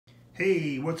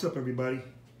Hey, what's up everybody?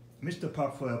 Mr.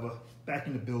 Pop Forever, back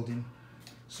in the building.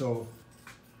 So,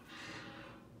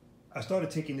 I started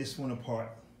taking this one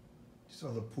apart. This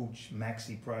other puch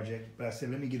maxi project, but I said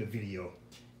let me get a video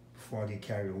before I get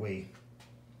carried away.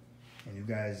 And you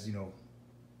guys,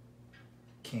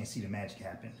 can't see the magic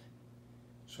happen.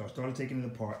 So I started taking it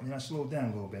apart, and then I slowed down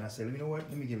a little bit. And I said, you know what?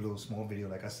 Let me get a little small video.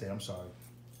 Like I said, I'm sorry.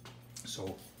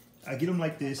 So I get them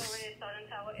like this,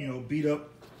 beat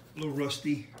up, a little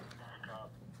rusty.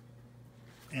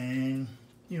 And,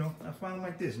 I find them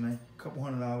like this, man. A couple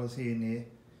 $100 here and there.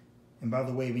 And by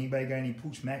the way, if anybody got any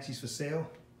puch maxis for sale,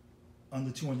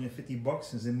 under 250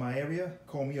 bucks is in my area,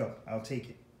 call me up. I'll take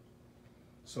it.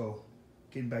 So,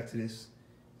 getting back to this.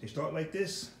 They start like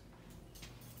this.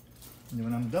 And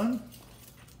then when I'm done,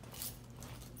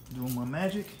 doing my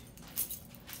magic,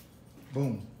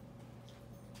 boom.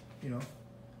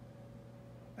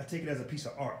 I take it as a piece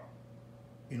of art.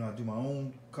 I do my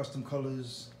own custom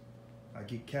colors. I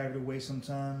get carried away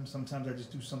sometimes. Sometimes I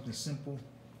just do something simple.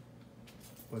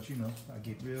 But I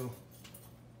get real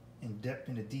in depth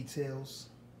in the details.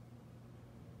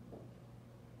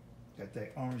 Got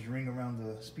that orange ring around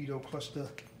the speedo cluster.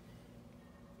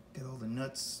 Got all the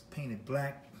nuts painted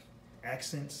black,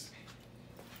 accents.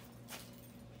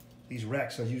 These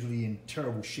racks are usually in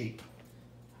terrible shape.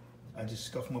 I just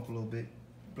scuff them up a little bit,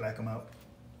 black them out.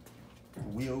 The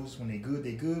wheels, when they good,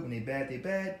 they good. When they bad, they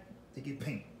bad. They get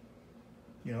paint.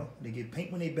 They get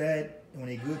paint when they bad, and when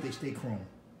they good, they stay chrome,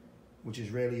 which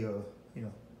is rarely,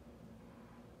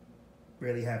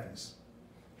 rarely happens.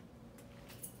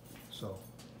 So,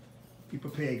 be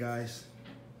prepared, guys.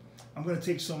 I'm gonna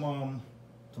take some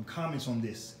comments on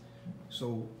this.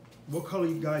 So, what color,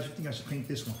 you guys, you think I should paint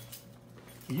this one?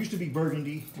 It used to be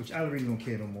burgundy, which I really don't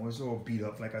care no more. It's all beat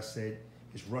up, like I said.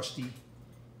 It's rusty.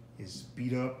 It's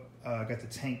beat up. I got the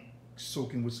tank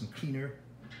soaking with some cleaner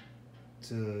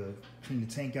to clean the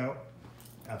tank out.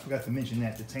 I forgot to mention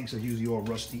that the tanks are usually all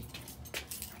rusty.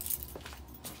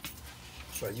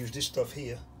 So I use this stuff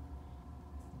here,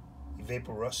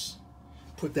 Vapor Rust.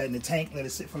 Put that in the tank, let it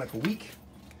sit for like a week.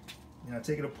 Then I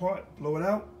take it apart, blow it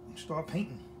out, and start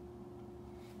painting.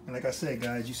 And like I said,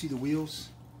 guys, you see the wheels?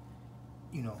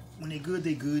 When they good,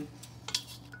 they good.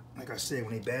 Like I said,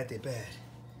 when they bad, they bad.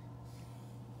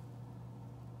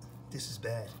 This is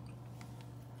bad.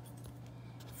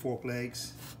 Fork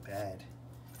legs, bad.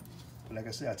 But like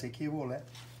I said, I take care of all that.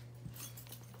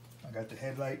 I got the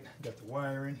headlight, got the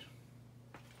wiring.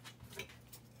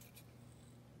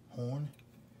 Horn,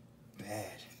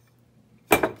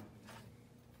 bad.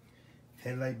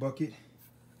 Headlight bucket,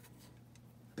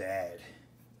 bad.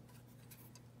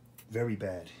 Very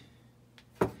bad.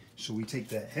 So we take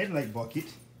that headlight bucket,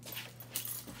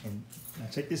 and now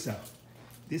check this out.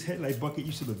 This headlight bucket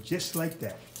used to look just like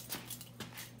that.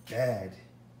 Bad.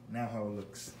 Now how it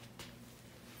looks.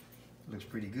 It looks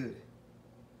pretty good.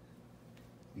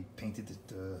 We painted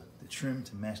the trim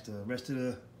to match the rest of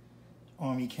the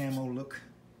army camo look.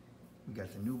 We got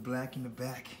the new black in the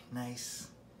back, nice.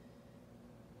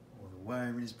 All the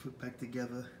wiring is put back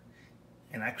together.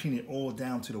 And I clean it all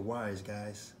down to the wires,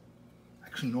 guys. I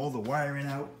clean all the wiring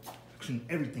out, I clean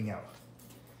everything out.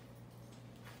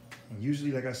 And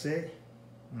usually, like I said,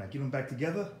 when I get them back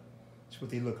together, that's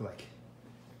what they look like.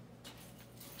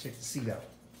 Check the seat out.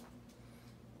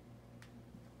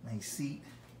 Nice seat.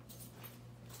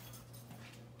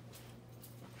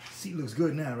 Seat looks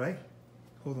good now, right?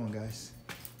 Hold on, guys.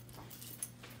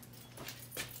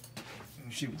 Let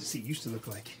me show you what the seat used to look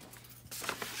like.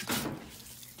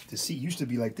 The seat used to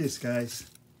be like this, guys.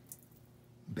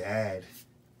 Bad.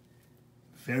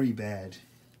 Very bad.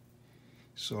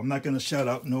 So I'm not gonna shout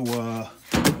out no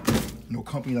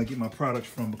company I get my products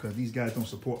from, because these guys don't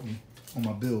support me on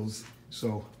my bills.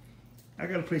 So I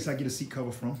got a place I get a seat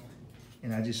cover from,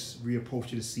 and I just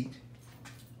reupholster the seat.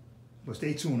 But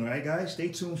stay tuned, all right, guys? Stay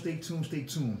tuned, stay tuned, stay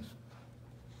tuned.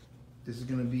 This is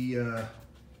gonna be a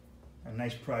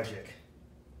nice project.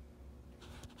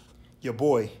 Your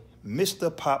boy, Mr.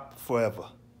 Pop Forever.